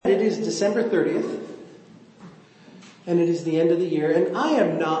December 30th, and it is the end of the year, and I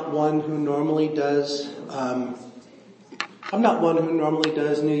am not one who normally does,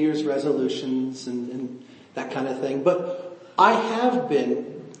 New Year's resolutions and that kind of thing, but I have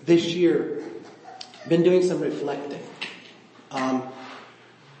been, this year, doing some reflecting.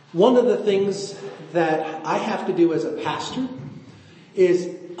 One of the things that I have to do as a pastor is,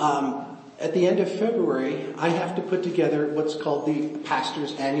 at the end of February, I have to put together what's called the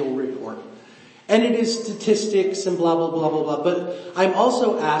pastor's annual report. And it is statistics and blah, blah, blah, blah, blah. But I'm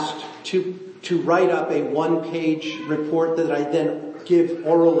also asked to write up a one-page report that I then give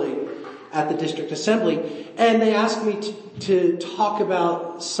orally at the district assembly. And they asked me to talk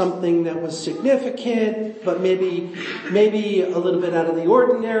about something that was significant, but maybe a little bit out of the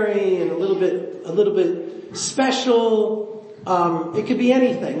ordinary and a little bit special. It could be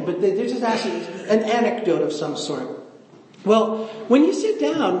anything, but they're just asking an anecdote of some sort. Well, when you sit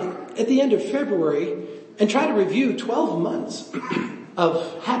down at the end of February and try to review 12 months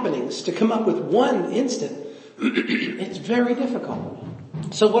of happenings to come up with one instant, it's very difficult.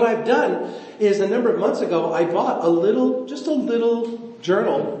 So what I've done is a number of months ago, I bought just a little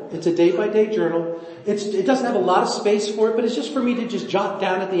journal. It's a day-by-day journal. It doesn't have a lot of space for it, but it's just for me to just jot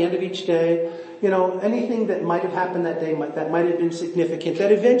down at the end of each day, anything that might have happened that day that might have been significant,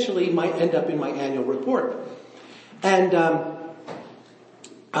 that eventually might end up in my annual report. And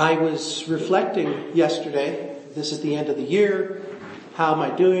I was reflecting yesterday. This is the end of the year. How am I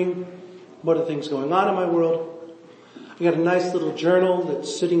doing? What are things going on in my world? I got a nice little journal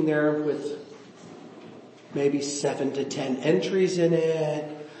that's sitting there with maybe 7 to 10 entries in it,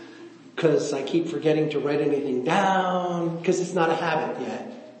 because I keep forgetting to write anything down, because it's not a habit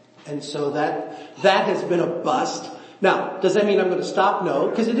yet. And so that has been a bust. Now, does that mean I'm going to stop? No,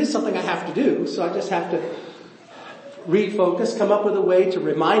 because it is something I have to do. So I just have to refocus, come up with a way to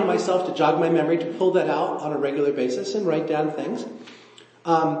remind myself, to jog my memory, to pull that out on a regular basis and write down things.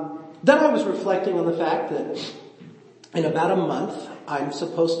 Then I was reflecting on the fact that in about a month, I'm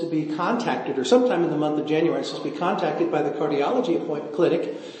supposed to be contacted, or sometime in the month of January, I'm supposed to be contacted by the cardiology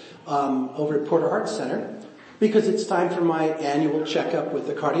clinic over at Porter Heart Center, because it's time for my annual checkup with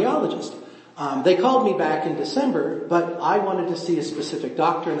the cardiologist. They called me back in December, but I wanted to see a specific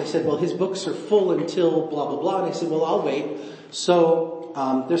doctor, and they said, well, his books are full until blah, blah, blah. And I said, well, I'll wait. So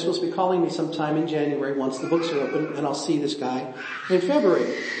they're supposed to be calling me sometime in January once the books are open, and I'll see this guy in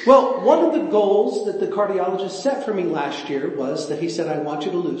February. Well, one of the goals that the cardiologist set for me last year was that he said, I want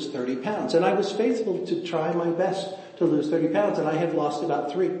you to lose 30 pounds. And I was faithful to try my best to lose 30 pounds, and I had lost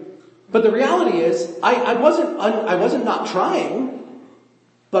about 3. But the reality is, I wasn't not trying,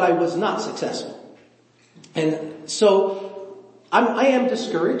 but I was not successful. And so I am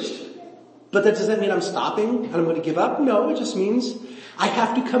discouraged, but that doesn't mean I'm stopping and I'm going to give up. No, it just means I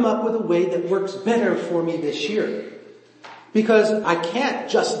have to come up with a way that works better for me this year. Because I can't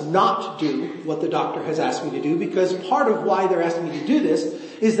just not do what the doctor has asked me to do, because part of why they're asking me to do this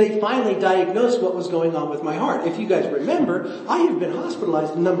is they finally diagnosed what was going on with my heart. If you guys remember, I have been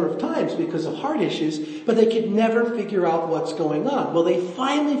hospitalized a number of times because of heart issues, but they could never figure out what's going on. Well, they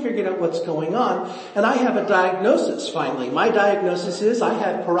finally figured out what's going on, and I have a diagnosis finally. My diagnosis is I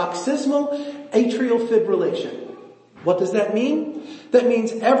have paroxysmal atrial fibrillation. What does that mean? That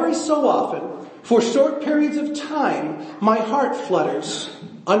means every so often, for short periods of time, my heart flutters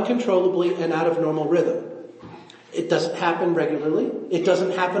uncontrollably and out of normal rhythm. It doesn't happen regularly. It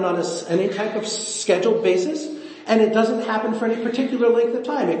doesn't happen on any type of scheduled basis. And it doesn't happen for any particular length of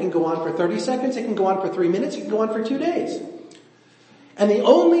time. It can go on for 30 seconds. It can go on for 3 minutes. It can go on for 2 days. And the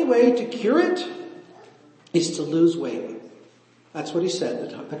only way to cure it is to lose weight. That's what he said,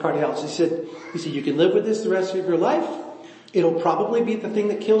 the cardiologist. He said, you can live with this the rest of your life. It'll probably be the thing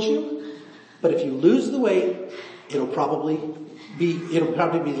that kills you. But if you lose the weight, it'll probably be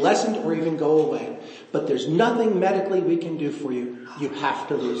lessened or even go away. But there's nothing medically we can do for you. You have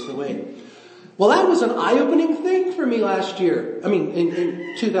to lose the weight. Well, that was an eye-opening thing for me last year.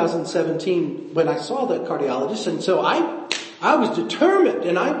 In 2017 when I saw the cardiologist. And so I was determined,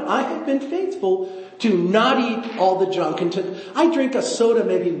 and I have been faithful to not eat all the junk. I drink a soda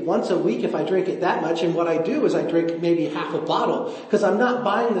maybe once a week if I drink it that much. And what I do is I drink maybe half a bottle, because I'm not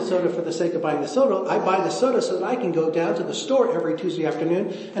buying the soda for the sake of buying the soda. I buy the soda so that I can go down to the store every Tuesday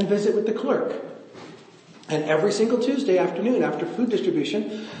afternoon and visit with the clerk. And every single Tuesday afternoon after food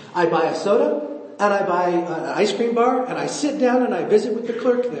distribution, I buy a soda and I buy an ice cream bar, and I sit down and I visit with the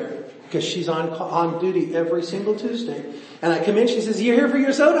clerk there, because she's on duty every single Tuesday. And I come in, she says, "You're here for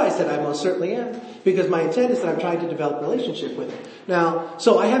your soda?" I said, "I most certainly am," because my intent is that I'm trying to develop a relationship with her. Now,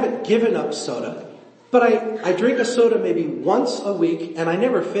 so I haven't given up soda, But I drink a soda maybe once a week, and I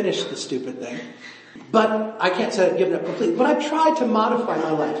never finish the stupid thing. But I can't say I've given up completely. But I've tried to modify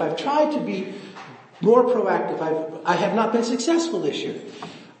my life. I've tried to be more proactive. I have not been successful this year.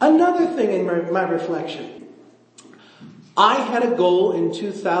 Another thing in my reflection. I had a goal in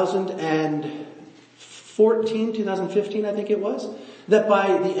 2014, 2015, I think it was, that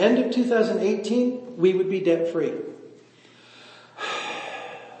by the end of 2018, we would be debt free.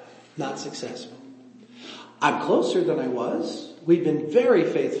 Not successful. I'm closer than I was. We've been very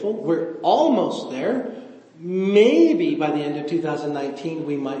faithful. We're almost there. Maybe by the end of 2019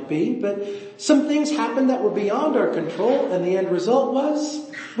 we might be, but some things happened that were beyond our control, and the end result was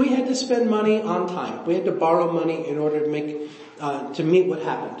we had to spend money on time. We had to borrow money in order to meet what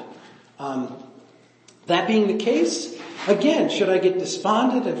happened. That being the case, again, should I get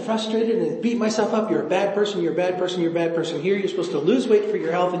despondent and frustrated and beat myself up? You're a bad person, you're a bad person, you're a bad person. Here you're supposed to lose weight for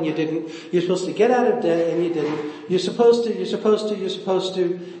your health and you didn't. You're supposed to get out of debt and you didn't. You're supposed to,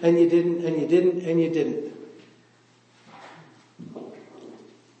 and you didn't, and you didn't, and you didn't.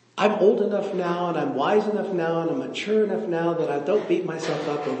 I'm old enough now and I'm wise enough now and I'm mature enough now that I don't beat myself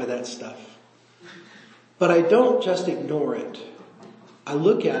up over that stuff. But I don't just ignore it. I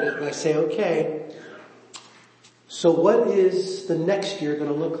look at it and I say, okay, so what is the next year going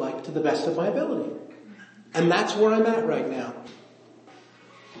to look like to the best of my ability? And that's where I'm at right now.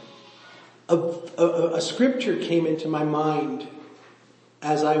 A scripture came into my mind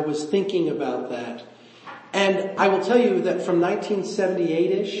as I was thinking about that. And I will tell you that from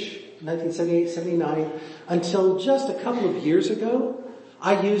 1978, 79, until just a couple of years ago,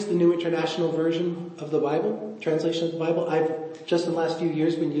 I used the New International Version of the Bible, translation of the Bible. I've just in the last few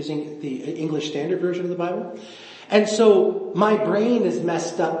years been using the English Standard Version of the Bible. And so my brain is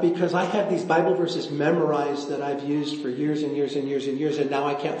messed up because I have these Bible verses memorized that I've used for years and years and years and years, and now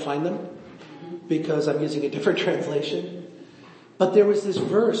I can't find them because I'm using a different translation. But there was this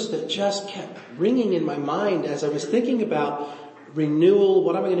verse that just kept ringing in my mind as I was thinking about renewal.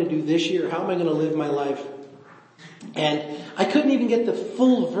 What am I going to do this year? How am I going to live my life? And I couldn't even get the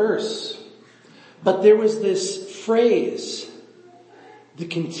full verse. But there was this phrase, the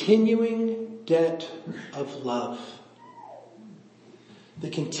continuing debt of love.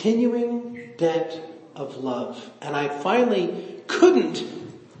 The continuing debt of love. And I finally couldn't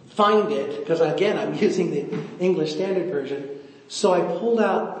find it because again, I'm using the English Standard Version. So I pulled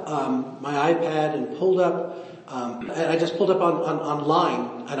out my iPad and I just pulled up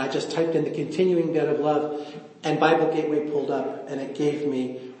online and I just typed in the continuing debt of love, and Bible Gateway pulled up and it gave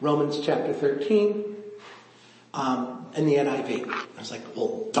me Romans chapter 13 and the NIV. I was like,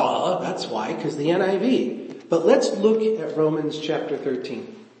 well, duh, that's why, because the NIV. But let's look at Romans chapter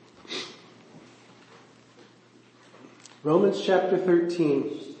 13. Romans chapter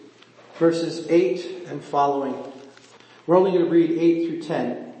 13, verses 8 and following. We're only going to read 8 through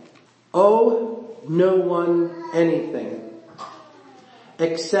 10. Owe no one anything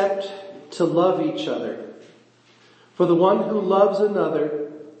except to love each other. For the one who loves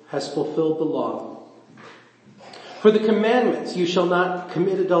another has fulfilled the law. For the commandments, you shall not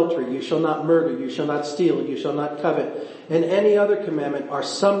commit adultery, you shall not murder, you shall not steal, you shall not covet, and any other commandment are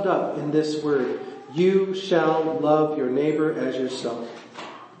summed up in this word: you shall love your neighbor as yourself.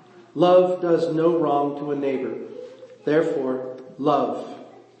 Love does no wrong to a neighbor. Therefore, love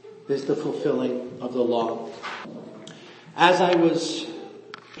is the fulfilling of the law. As I was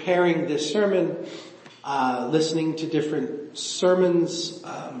preparing this sermon, listening to different sermons,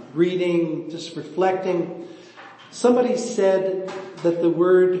 reading, just reflecting, somebody said that the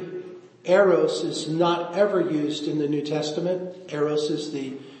word eros is not ever used in the New Testament. Eros is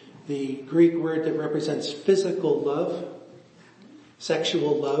the Greek word that represents physical love,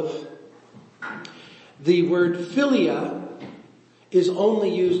 sexual love. The word philia is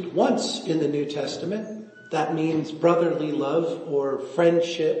only used once in the New Testament. That means brotherly love or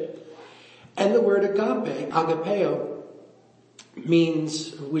friendship. And the word agape, agapeo,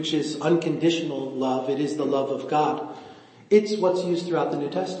 means, which is unconditional love. It is the love of God. It's what's used throughout the New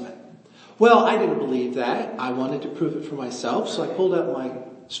Testament. Well, I didn't believe that. I wanted to prove it for myself. So I pulled out my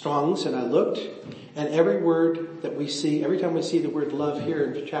Strong's and I looked, and every word that we see, every time we see the word love here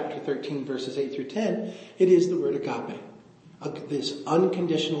in chapter 13 verses 8 through 10, it is the word agape. This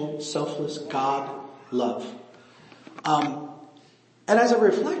unconditional, selfless God love. And as I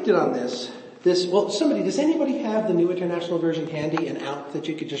reflected on does anybody have the New International Version handy and out that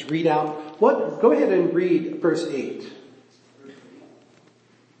you could just read out? Go ahead and read verse 8.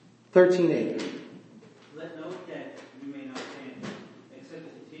 13:8. Let no debt you may not stand, except the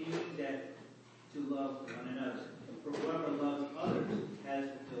continuing debt to love one another. For whoever loves others has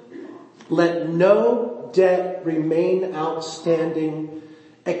fulfilled the law. let no debt remain outstanding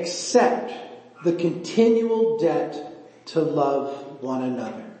except the continual debt to love one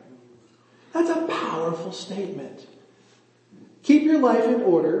another. That's a powerful statement. Keep your life in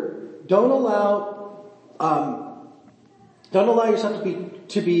order. Don't allow yourself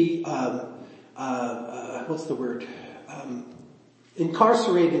to be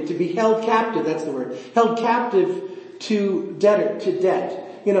incarcerated, to be held captive. That's the word. Held captive to debt.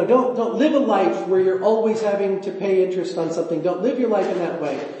 Don't live a life where you're always having to pay interest on something. Don't live your life in that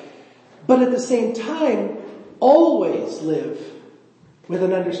way. But at the same time, always live with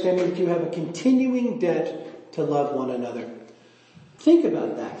an understanding that you have a continuing debt to love one another. Think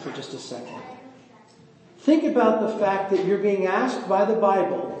about that for just a second. Think about the fact that you're being asked by the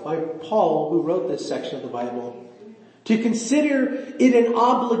Bible, by Paul, who wrote this section of the Bible, to consider it an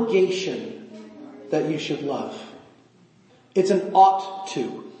obligation that you should love. It's an ought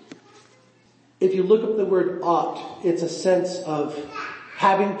to. If you look up the word ought, it's a sense of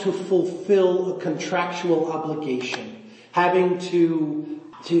having to fulfill a contractual obligation, having to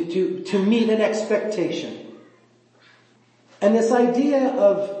meet an expectation. And this idea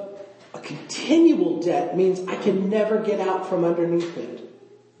of a continual debt means I can never get out from underneath it.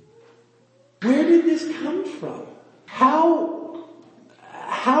 Where did this come from? How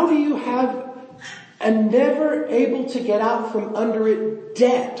do you have a never able to get out from under it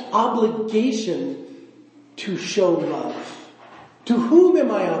debt, obligation to show love? To whom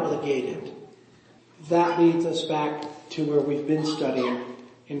am I obligated? That leads us back to where we've been studying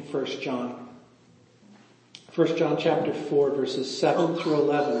in 1 John. 1 John chapter 4 verses 7 through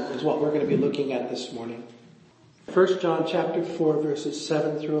 11 is what we're going to be looking at this morning. 1 John chapter 4 verses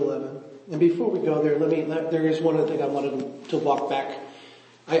 7 through 11. And before we go there, there is one other thing I wanted to walk back.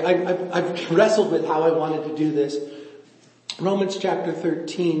 I've wrestled with how I wanted to do this. Romans chapter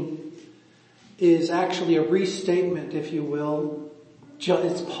 13 is actually a restatement, if you will.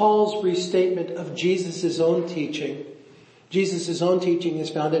 It's Paul's restatement of Jesus' own teaching. Jesus' own teaching is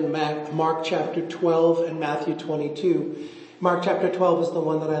found in Mark chapter 12 and Matthew 22. Mark chapter 12 is the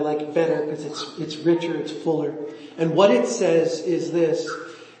one that I like better because it's richer, it's fuller. And what it says is this.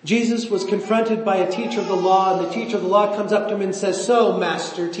 Jesus was confronted by a teacher of the law, and the teacher of the law comes up to him and says, "So,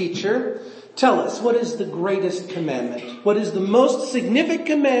 master, teacher, tell us, what is the greatest commandment? What is the most significant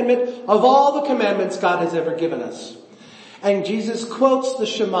commandment of all the commandments God has ever given us?" And Jesus quotes the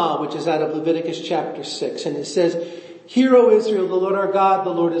Shema, which is out of Leviticus chapter 6, and it says, "Hear, O Israel, the Lord our God, the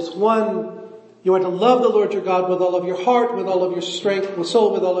Lord is one. You are to love the Lord your God with all of your heart, with all of your strength, with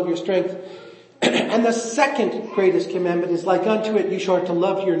soul, with all of your strength. And the second greatest commandment is like unto it, you shall to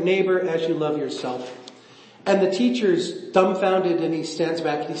love your neighbor as you love yourself." And the teacher's dumbfounded and he stands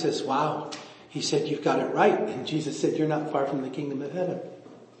back and he says, "Wow." He said, "You've got it right." And Jesus said, "You're not far from the kingdom of heaven."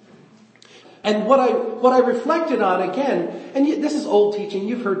 And what I reflected on again, and this is old teaching,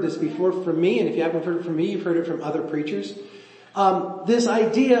 you've heard this before from me, and if you haven't heard it from me, you've heard it from other preachers. This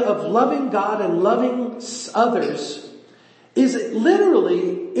idea of loving God and loving others is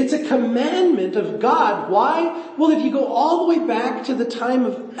literally, it's a commandment of God. Why? Well, if you go all the way back to the time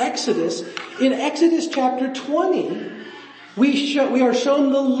of Exodus, in Exodus chapter 20, we are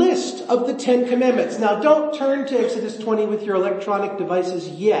shown the list of the 10 commandments. Now don't turn to Exodus 20 with your electronic devices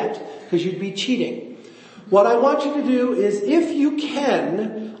yet, because you'd be cheating. What I want you to do is, if you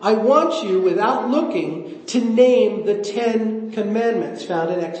can, I want you, without looking, to name the 10 commandments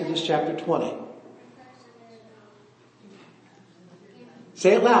found in Exodus chapter 20.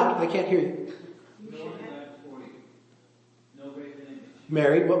 Say it loud, I can't hear you.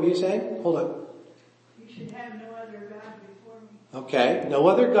 Mary, what were you saying? Hold on. You should have no other God before me. Okay, no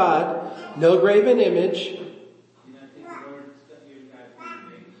other God, no graven image.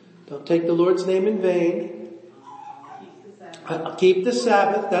 Don't take the Lord's name in vain. Keep the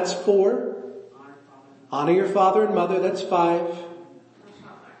Sabbath, that's 4. Honor your father and mother, that's 5.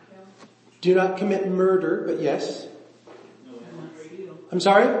 Do not commit murder, but yes. I'm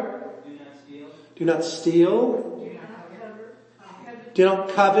sorry? Do not steal. Do not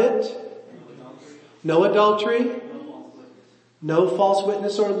covet. No adultery. No false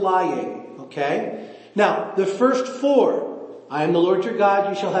witness or lying. Okay? Now, the first 4. I am the Lord your God.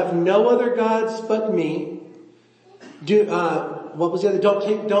 You shall have no other gods but me. What was the other?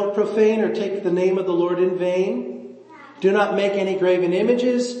 Don't profane or take the name of the Lord in vain. Do not make any graven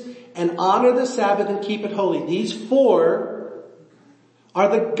images, and honor the Sabbath and keep it holy. These 4 are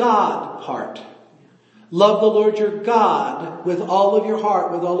the God part. Love the Lord your God with all of your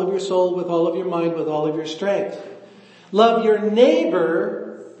heart, with all of your soul, with all of your mind, with all of your strength. Love your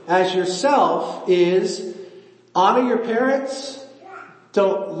neighbor as yourself is honor your parents,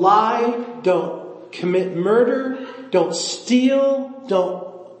 Don't lie, don't commit murder, don't steal,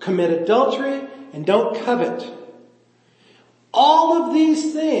 don't commit adultery, and don't covet. All of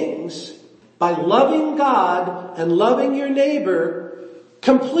these things, by loving God and loving your neighbor,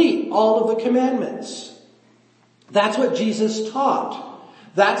 complete all of the commandments. That's what Jesus taught.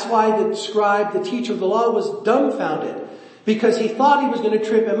 That's why the scribe, the teacher of the law, was dumbfounded, because he thought he was going to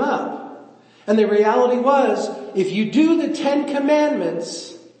trip him up. And the reality was, if you do the 10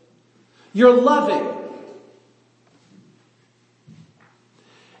 Commandments, you're loving.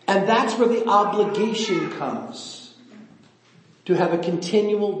 And that's where the obligation comes. To have a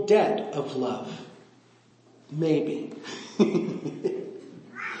continual debt of love. Maybe. Because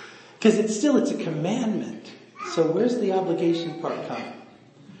it's a commandment. So where's the obligation part come?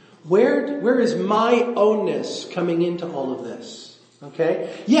 Where is my ownness coming into all of this?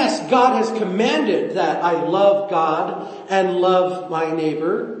 Okay? Yes, God has commanded that I love God and love my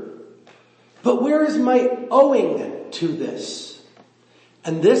neighbor. But where is my owing to this?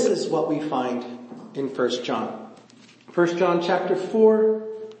 And this is what we find in 1 John. 1 John chapter 4,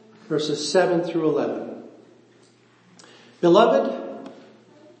 verses 7 through 11. Beloved,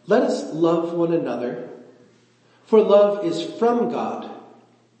 let us love one another, for love is from God.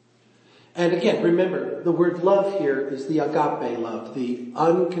 And again, remember, the word love here is the agape love, the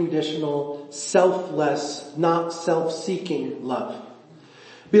unconditional, selfless, not self-seeking love.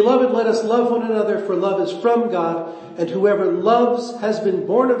 Beloved, let us love one another, for love is from God, and whoever loves has been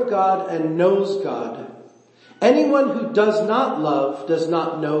born of God and knows God. Anyone who does not love does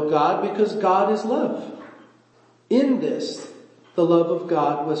not know God, because God is love. In this, the love of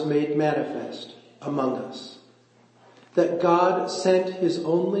God was made manifest among us, that God sent his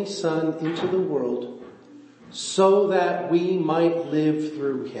only Son into the world so that we might live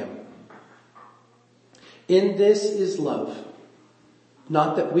through him. In this is love,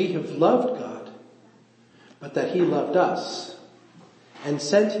 not that we have loved God, but that he loved us and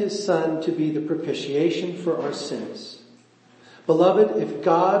sent his Son to be the propitiation for our sins. Beloved, if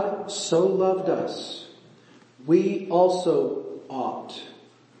God so loved us, we also ought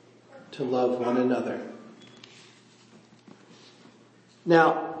to love one another.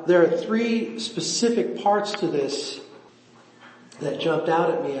 Now, there are 3 specific parts to this that jumped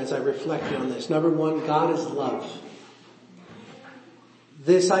out at me as I reflected on this. Number 1, God is love.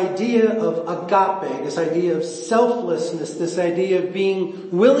 This idea of agape, this idea of selflessness, this idea of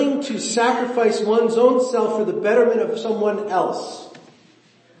being willing to sacrifice one's own self for the betterment of someone else.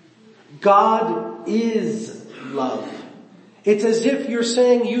 God is love. It's as if you're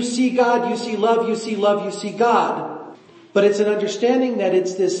saying you see God, you see love, you see love, you see God. But it's an understanding that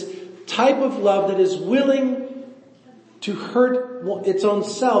it's this type of love that is willing to hurt its own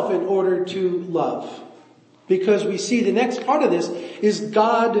self in order to love. Because we see the next part of this is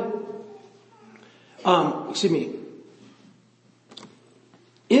God,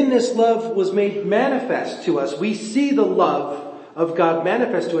 in this love was made manifest to us. We see the love of God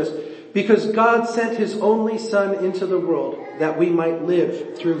manifest to us because God sent his only Son into the world that we might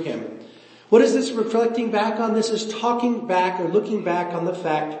live through him. What is this reflecting back on? This is talking back or looking back on the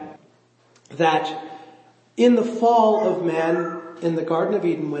fact that in the fall of man in the Garden of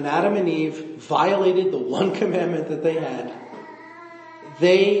Eden, when Adam and Eve violated the one commandment that they had,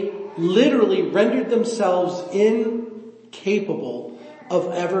 they literally rendered themselves incapable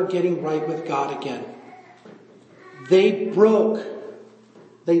of ever getting right with God again. They broke,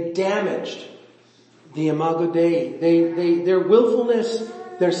 they damaged the Imago Dei. Their willfulness,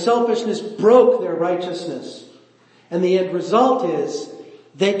 their selfishness broke their righteousness. And the end result is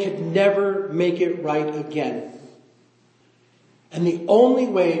they could never make it right again. And the only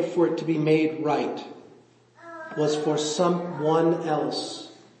way for it to be made right was for someone else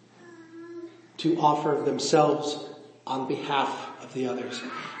to offer themselves on behalf of the others.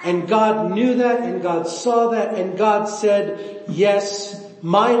 And God knew that, and God saw that, and God said, yes,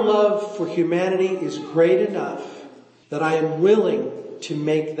 my love for humanity is great enough that I am willing to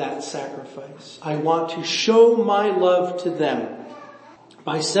make that sacrifice. I want to show my love to them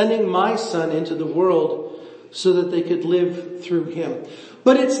by sending my Son into the world so that they could live through him.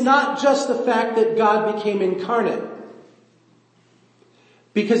 But it's not just the fact that God became incarnate.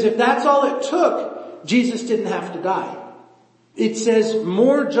 Because if that's all it took, Jesus didn't have to die. It says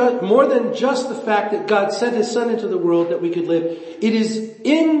more than just the fact that God sent his Son into the world that we could live. It is,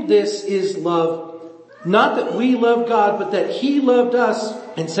 in this is love. Not that we love God, but that he loved us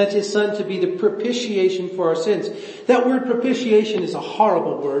and sent his Son to be the propitiation for our sins. That word propitiation is a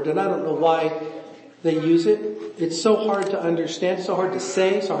horrible word, and I don't know why they use it. It's so hard to understand, so hard to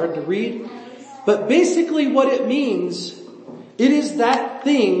say, so hard to read. But basically what it means It is that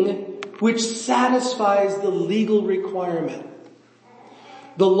thing which satisfies the legal requirement.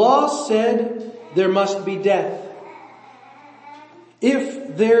 The law said there must be death.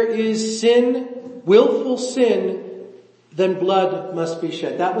 If there is sin, willful sin, then blood must be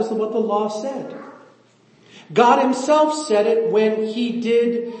shed. That was what the law said. God himself said it when he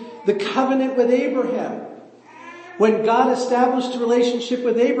did the covenant with Abraham. When God established a relationship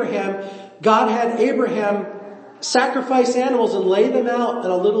with Abraham, God had Abraham sacrifice animals and lay them out on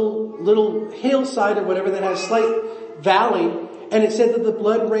a little hillside or whatever that has a slight valley. And it said that the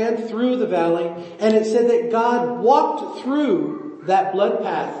blood ran through the valley. And it said that God walked through that blood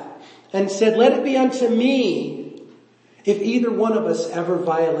path and said, let it be unto me if either one of us ever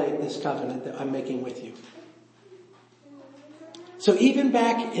violate this covenant that I'm making with you. So even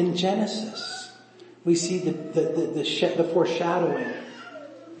back in Genesis, we see the foreshadowing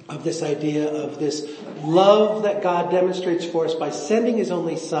of this idea of this love that God demonstrates for us by sending his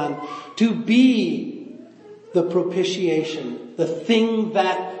only son to be the propitiation, the thing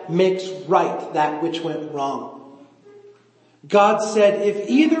that makes right that which went wrong. God said, if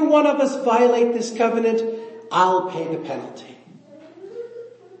either one of us violate this covenant, I'll pay the penalty.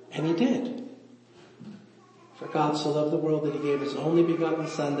 And he did. For God so loved the world that he gave his only begotten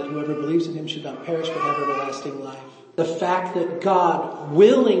son, that whoever believes in him should not perish but have everlasting life. The fact that God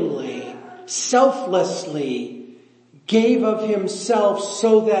willingly, selflessly gave of himself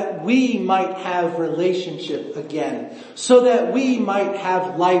so that we might have relationship again, so that we might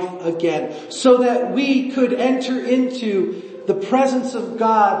have life again, so that we could enter into the presence of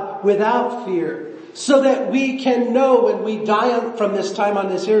God without fear, so that we can know when we die from this time on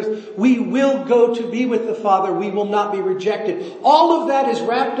this earth, we will go to be with the Father. We will not be rejected. All of that is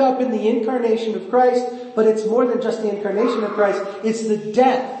wrapped up in the incarnation of Christ, but it's more than just the incarnation of Christ. It's the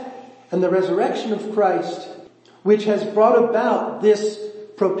death and the resurrection of Christ which has brought about this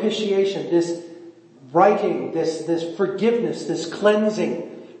propitiation, this righting, this forgiveness, this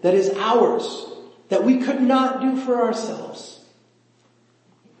cleansing that is ours, that we could not do for ourselves.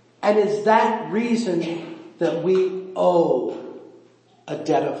 And is that reason that we owe a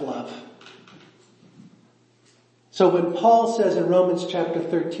debt of love. So when Paul says in Romans chapter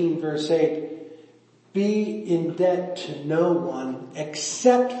 13 verse 8, be in debt to no one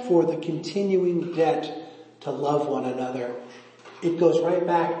except for the continuing debt to love one another, it goes right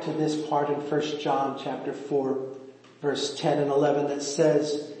back to this part in 1 John chapter 4 verse 10 and 11 that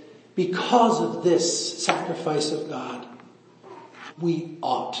says, because of this sacrifice of God, we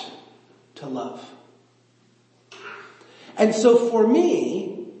ought to love. And so for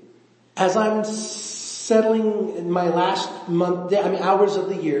me, as I'm settling in my last hours of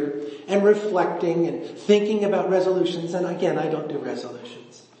the year and reflecting and thinking about resolutions, and again, I don't do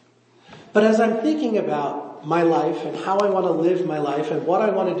resolutions. But as I'm thinking about my life and how I want to live my life and what I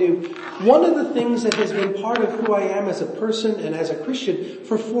want to do, one of the things that has been part of who I am as a person and as a Christian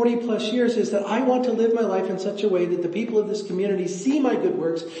for 40 plus years is that I want to live my life in such a way that the people of this community see my good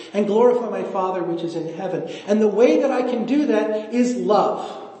works and glorify my Father which is in heaven. And the way that I can do that is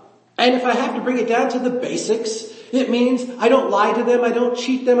love. And if I have to bring it down to the basics, it means I don't lie to them, I don't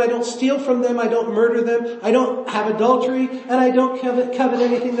cheat them, I don't steal from them, I don't murder them, I don't have adultery, and I don't covet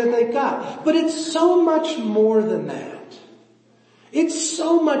anything that they've got. But it's so much more than that. It's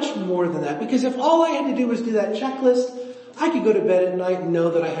so much more than that. Because if all I had to do was do that checklist, I could go to bed at night and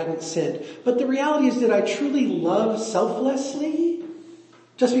know that I hadn't sinned. But the reality is, did I truly love selflessly?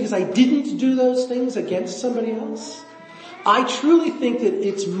 Just because I didn't do those things against somebody else? I truly think that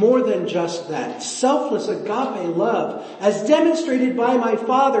it's more than just that. Selfless agape love, as demonstrated by my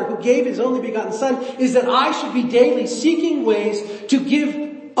Father who gave his only begotten Son, is that I should be daily seeking ways to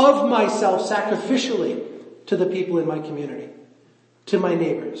give of myself sacrificially to the people in my community, to my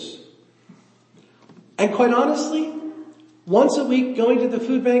neighbors. And quite honestly, once a week going to the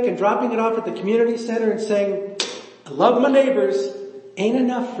food bank and dropping it off at the community center and saying, I love my neighbors, ain't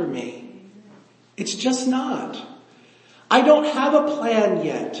enough for me. It's just not. I don't have a plan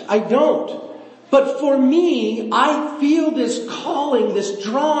yet. I don't. But for me, I feel this calling, this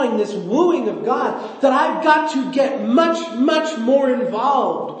drawing, this wooing of God that I've got to get much, much more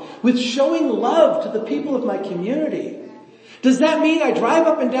involved with showing love to the people of my community. Does that mean I drive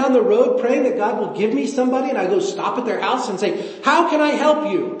up and down the road praying that God will give me somebody and I go stop at their house and say, how can I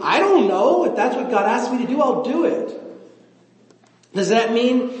help you? I don't know. If that's what God asks me to do, I'll do it. Does that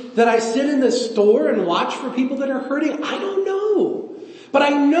mean that I sit in the store and watch for people that are hurting? I don't know. But I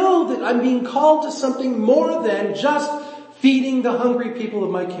know that I'm being called to something more than just feeding the hungry people of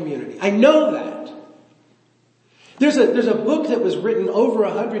my community. I know that. There's a book that was written over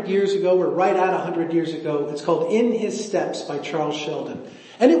 100 years ago, or right at 100 years ago. It's called In His Steps by Charles Sheldon.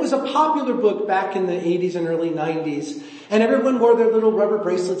 And it was a popular book back in the 80s and early 90s. And everyone wore their little rubber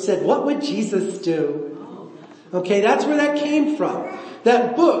bracelets, said, "What would Jesus do?" Okay, that's where that came from.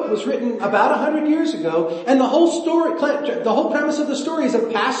 That book was written about 100 years ago, and the whole premise of the story is a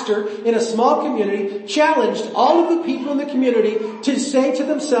pastor in a small community challenged all of the people in the community to say to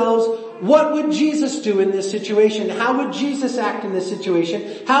themselves, what would Jesus do in this situation? How would Jesus act in this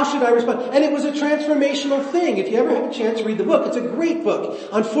situation? How should I respond? And it was a transformational thing. If you ever have a chance, read the book. It's a great book.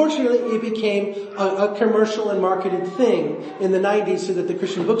 Unfortunately, it became a commercial and marketed thing in the 90s so that the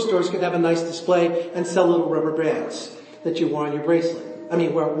Christian bookstores could have a nice display and sell little rubber bands that you wore on your bracelet.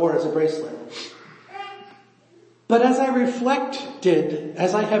 Wore as a bracelet. But as I have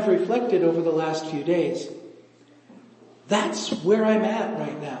reflected over the last few days, that's where I'm at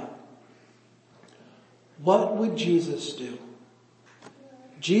right now. What would Jesus do?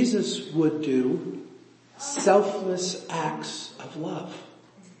 Jesus would do selfless acts of love.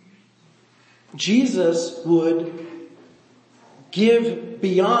 Jesus would give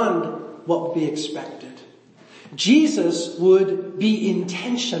beyond what would be expected. Jesus would be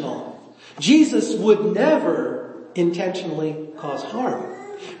intentional. Jesus would never intentionally cause harm.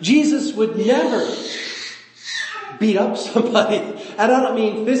 Jesus would never beat up somebody. And I don't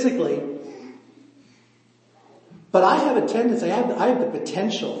mean physically. But I have a tendency, I have the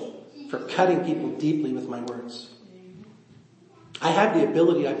potential for cutting people deeply with my words. I have the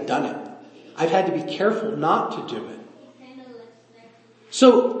ability, I've done it. I've had to be careful not to do it.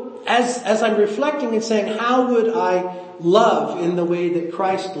 So, as I'm reflecting and saying, how would I love in the way that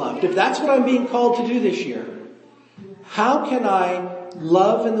Christ loved? If that's what I'm being called to do this year, how can I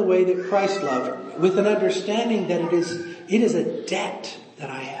love in the way that Christ loved with an understanding that it is a debt that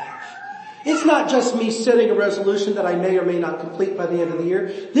I have? It's not just me setting a resolution that I may or may not complete by the end of the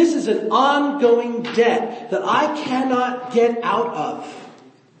year. This is an ongoing debt that I cannot get out of.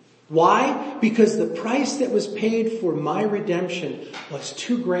 Why? Because the price that was paid for my redemption was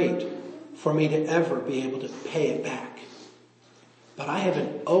too great for me to ever be able to pay it back. But I have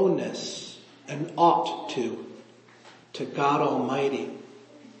an onus, an ought to God Almighty,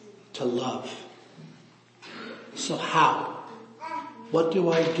 to love. So how? What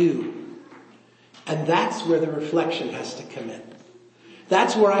do I do? And that's where the reflection has to come in.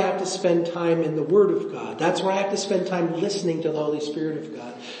 That's where I have to spend time in the Word of God. That's where I have to spend time listening to the Holy Spirit of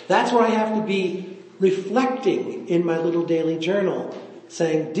God. That's where I have to be reflecting in my little daily journal,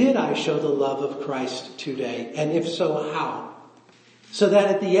 saying, did I show the love of Christ today? And if so, how? So that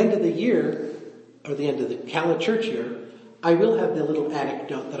at the end of the year, or the end of the calendar church year, I will have the little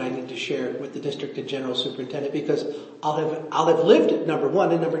anecdote that I need to share with the district and general superintendent, because I'll have lived it, number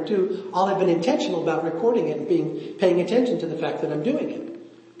one, and number two, I'll have been intentional about recording it and paying attention to the fact that I'm doing it.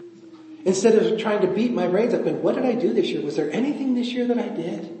 Instead of trying to beat my brains up and what did I do this year? Was there anything this year that I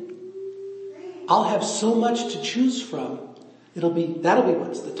did? I'll have so much to choose from. That'll be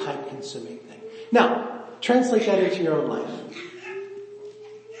what's the time consuming thing. Now, translate that into your own life.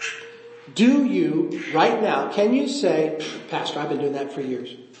 Do you, right now, can you say, Pastor, I've been doing that for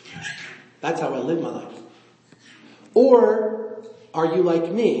years. That's how I live my life. Or are you like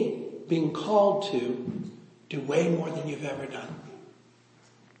me, being called to do way more than you've ever done?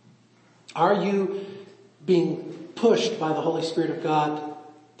 Are you being pushed by the Holy Spirit of God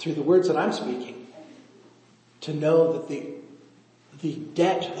through the words that I'm speaking to know that the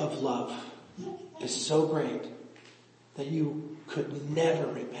debt of love is so great that you could never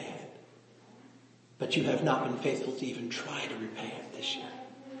repay it? But you have not been faithful to even try to repay it this year.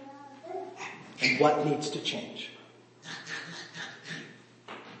 And what needs to change?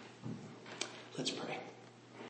 Let's pray.